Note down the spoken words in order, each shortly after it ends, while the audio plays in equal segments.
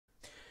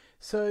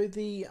So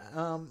the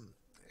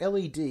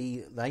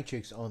LED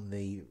matrix on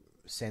the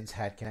Sense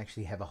hat can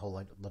actually have a whole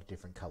lot of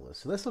different colors.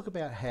 So let's look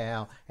about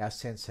how our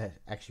Sense hat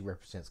actually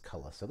represents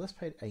color. So let's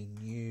create a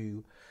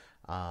new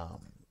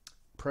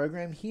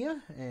program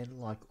here,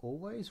 and like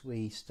always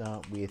we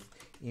start with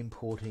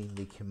importing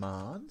the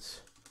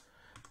commands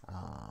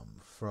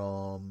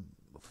for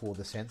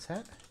the Sense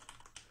hat.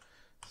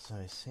 So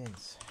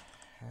Sense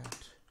hat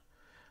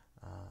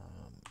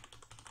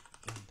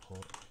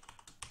import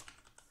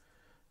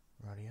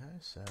radio.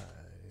 So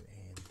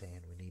and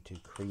then we need to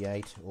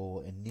create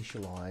or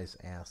initialize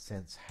our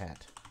Sense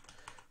hat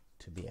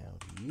to be able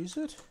to use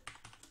it.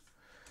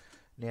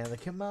 Now the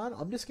command,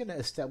 I'm just going to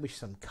establish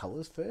some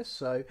colors first.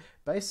 So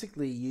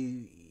basically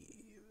you,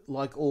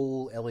 like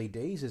all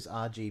LEDs, is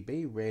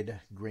RGB, red,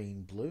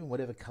 green, blue, and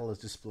whatever colors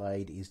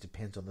displayed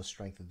depends on the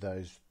strength of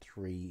those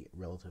three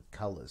relative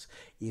colors.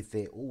 If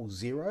they're all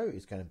 0,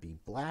 it's going to be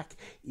black.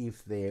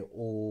 If they're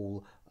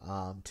all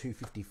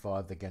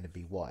 255, they're going to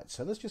be white.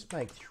 So let's just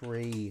make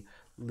 3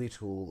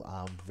 little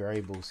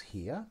variables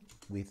here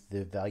with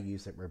the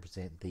values that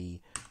represent the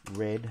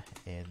red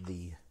and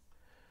the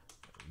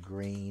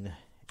green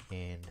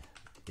and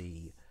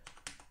the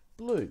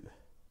blue,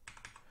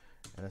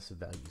 and that's the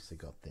values they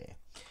got there.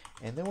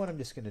 And then what I'm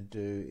just going to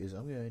do is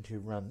I'm going to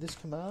run this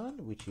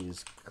command, which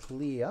is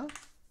clear,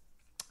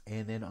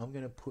 and then I'm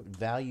going to put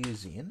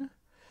values in,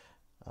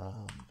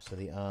 so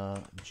the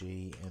R,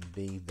 G, and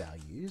B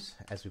values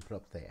as we put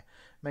up there.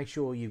 Make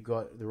sure you've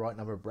got the right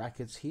number of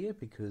brackets here,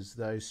 because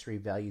those 3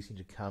 values need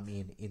to come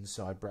in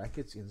inside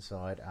brackets,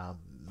 inside,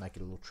 make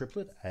it a little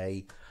triplet,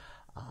 a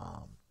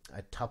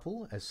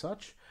tuple as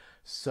such.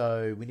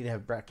 So we need to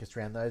have brackets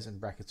around those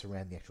and brackets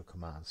around the actual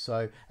command.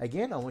 So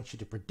again, I want you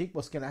to predict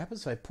what's going to happen.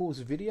 So pause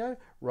the video,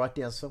 write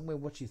down somewhere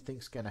what you think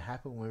is going to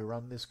happen when we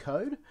run this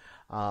code,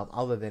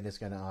 other than it's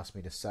going to ask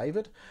me to save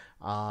it,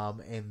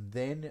 and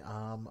then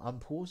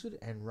unpause it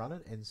and run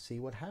it and see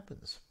what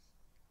happens.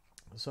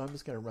 So I'm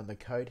just going to run the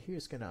code here.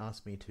 It's going to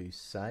ask me to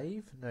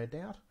save, no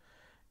doubt,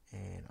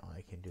 and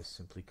I can just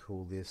simply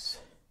call this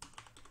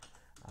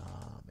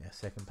our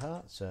second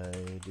part. So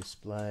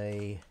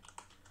display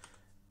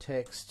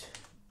text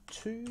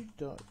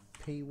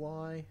 2.py,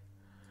 and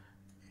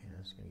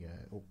I'm just going to go,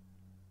 oh,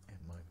 and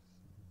my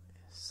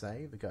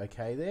save, go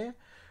okay there,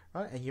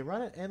 right, and you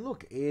run it, and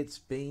look, it's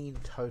been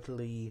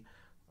totally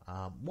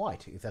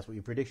white. If that's what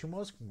your prediction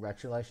was,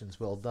 congratulations,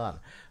 well done.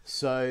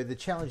 So the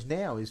challenge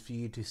now is for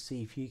you to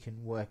see if you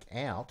can work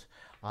out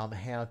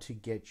how to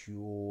get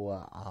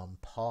your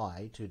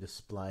Pi to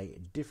display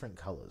different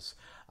colors.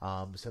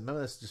 So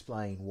remember, that's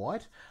displaying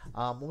white.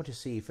 I want to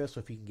see first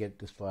of all if you can get it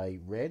to display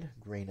red,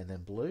 green, and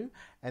then blue,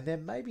 and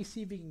then maybe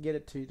see if you can get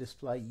it to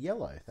display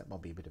yellow. That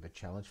might be a bit of a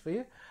challenge for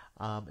you,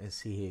 and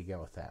see how you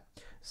go with that.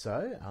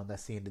 So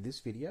that's the end of this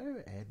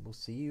video, and we'll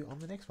see you on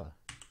the next one.